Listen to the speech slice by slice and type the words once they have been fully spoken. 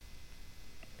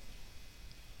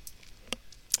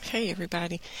Hey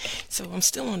everybody. So I'm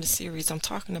still on the series. I'm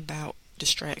talking about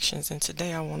distractions, and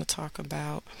today I want to talk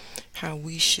about how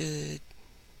we should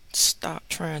stop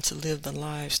trying to live the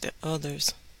lives that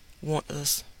others want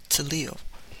us to live.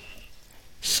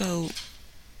 So,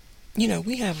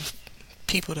 we have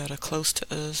people that are close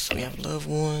to us. We have loved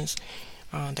ones.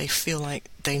 They feel like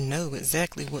they know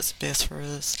exactly what's best for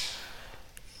us,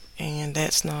 and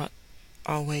that's not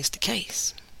always the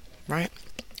case, right?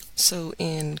 So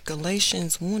in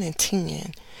Galatians 1 and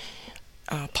 10,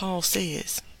 Paul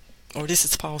says, or this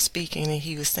is Paul speaking, and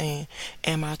he was saying,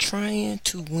 am I trying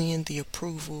to win the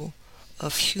approval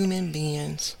of human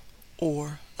beings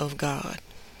or of God?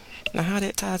 Now, how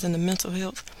that ties into mental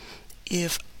health,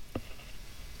 if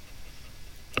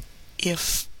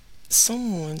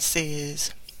someone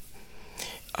says,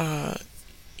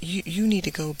 you need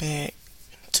to go back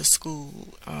to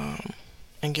school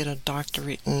and get a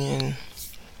doctorate in,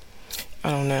 I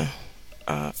don't know,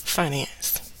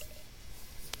 finance,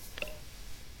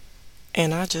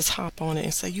 and I just hop on it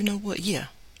and say, you know what, yeah,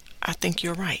 I think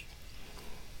you're right.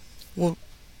 Well,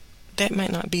 that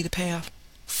might not be the path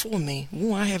for me.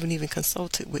 One, I haven't even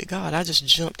consulted with God. I just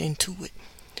jumped into it.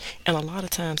 And a lot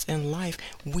of times in life,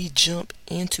 we jump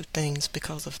into things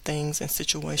because of things and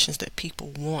situations that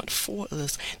people want for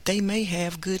us. They may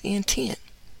have good intent,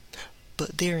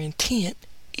 but their intent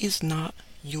is not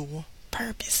your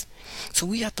purpose. So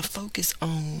we have to focus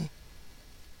on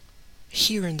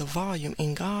hearing the volume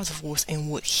in God's voice and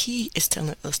what He is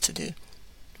telling us to do,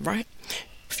 right?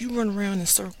 If you run around in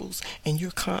circles and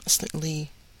you're constantly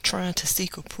trying to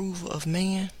seek approval of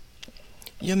man,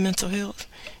 your mental health,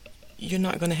 you're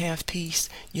not going to have peace.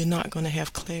 You're not going to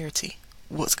have clarity.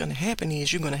 What's going to happen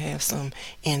is you're going to have some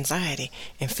anxiety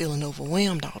and feeling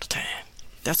overwhelmed all the time.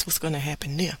 That's what's going to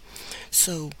happen there.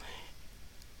 So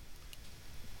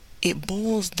it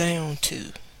boils down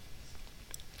to,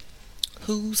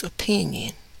 whose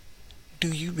opinion do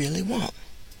you really want?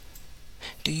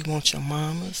 Do you want your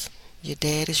mama's, your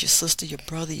daddy's, your sister, your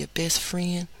brother, your best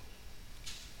friend?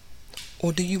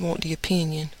 Or do you want the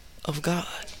opinion of God?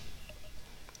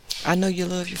 I know you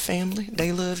love your family.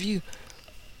 They love you.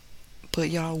 But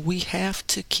y'all, we have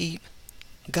to keep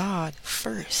God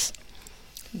first,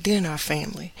 then our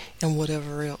family, and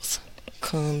whatever else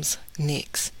comes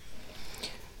next.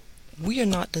 We are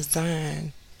not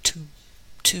designed to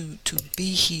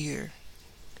be here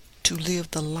to live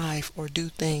the life or do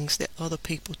things that other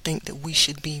people think that we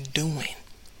should be doing.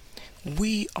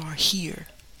 We are here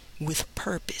with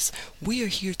purpose. We are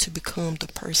here to become the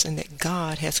person that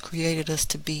God has created us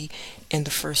to be in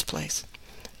the first place.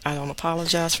 I don't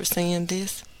apologize for saying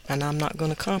this, and I'm not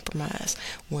going to compromise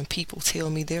when people tell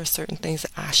me there are certain things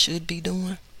that I should be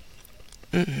doing.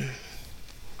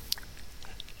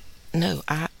 No,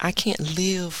 I can't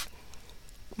live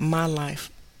my life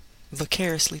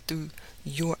vicariously through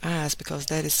your eyes, because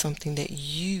that is something that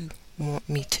you want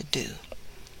me to do.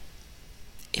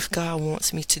 If God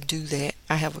wants me to do that,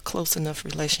 I have a close enough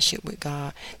relationship with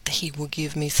God that He will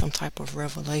give me some type of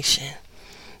revelation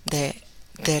that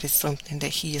is something that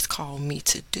He has called me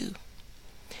to do.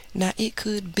 Now, it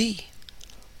could be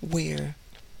where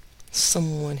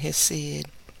someone has said,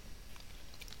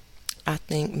 I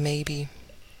think maybe,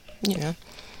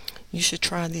 you should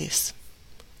try this.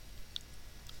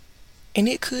 And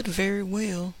it could very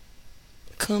well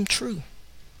come true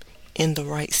in the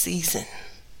right season.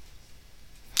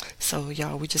 So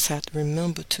y'all, we just have to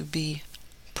remember to be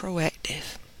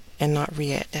proactive and not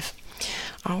reactive.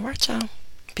 All right, y'all.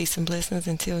 Peace and blessings.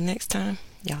 Until next time,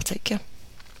 y'all take care.